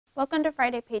Welcome to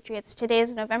Friday Patriots. Today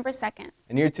is November 2nd.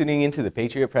 And you're tuning into the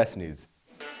Patriot Press News.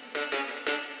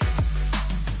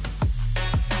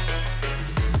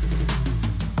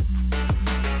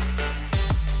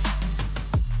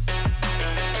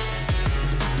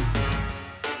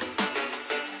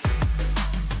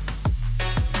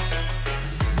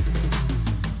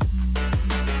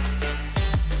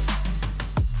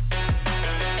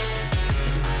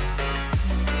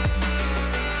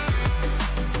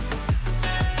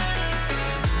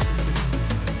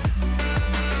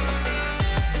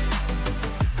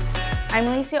 I'm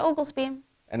Alicia Oglesby.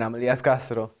 And I'm Elias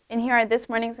Castro. And here are this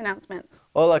morning's announcements.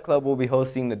 Hola Club will be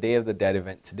hosting the Day of the Dead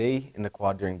event today in the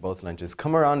quad during both lunches.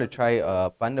 Come around to try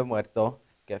Pan de Muerto,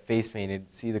 get face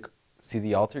painted, see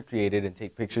the altar created, and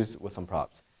take pictures with some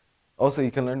props. Also,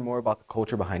 you can learn more about the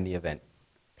culture behind the event.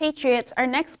 Patriots, our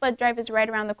next blood drive is right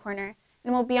around the corner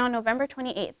and will be on November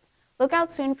 28th. Look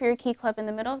out soon for your Key Club in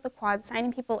the middle of the quad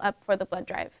signing people up for the blood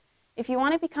drive. If you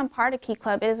want to become part of Key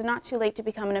Club, it is not too late to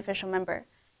become an official member.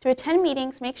 To attend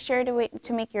meetings, make sure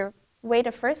to make your way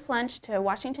to first lunch to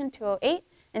Washington 208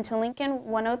 and to Lincoln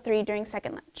 103 during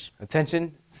second lunch.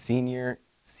 Attention, senior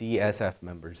CSF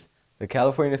members. The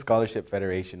California Scholarship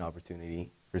Federation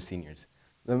opportunity for seniors.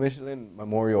 The Michelin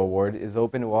Memorial Award is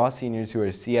open to all seniors who are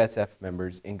CSF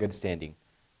members in good standing.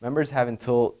 Members have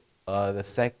until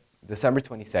December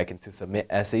 22nd to submit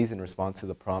essays in response to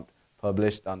the prompt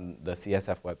published on the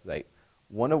CSF website.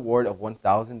 One award of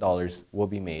 $1,000 will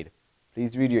be made.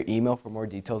 Please read your email for more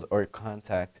details or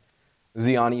contact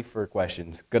Ziani for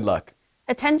questions. Good luck.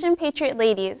 Attention Patriot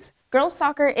ladies, girls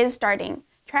soccer is starting.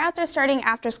 Tryouts are starting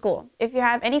after school. If you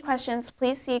have any questions,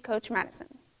 please see Coach Madison.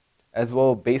 As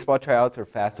well, baseball tryouts are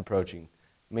fast approaching.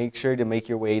 Make sure to make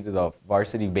your way to the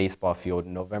varsity baseball field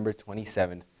November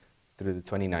 27th through the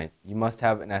 29th. You must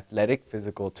have an athletic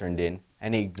physical turned in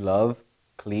and a glove,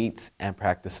 cleats, and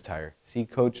practice attire. See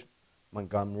Coach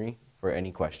Montgomery for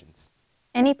any questions.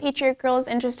 Any Patriot girls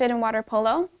interested in water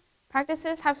polo?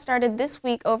 Practices have started this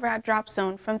week over at Drop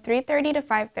Zone from 3:30 to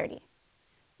 5:30.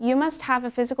 You must have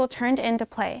a physical turned in to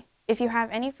play. If you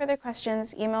have any further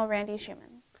questions, email Randy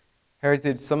Schumann.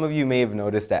 Heritage, some of you may have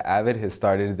noticed that Avid has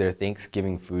started their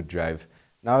Thanksgiving food drive.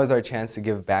 Now is our chance to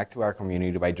give back to our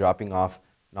community by dropping off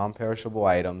non-perishable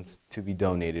items to be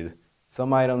donated.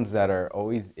 Some items that are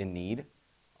always in need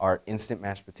are instant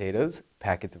mashed potatoes,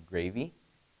 packets of gravy,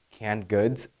 canned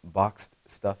goods, boxed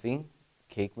stuffing,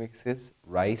 cake mixes,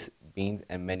 rice, beans,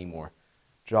 and many more.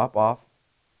 Drop off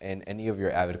in any of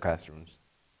your Avid classrooms.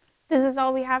 This is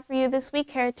all we have for you this week,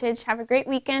 Heritage. Have a great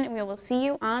weekend, and we will see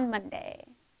you on Monday.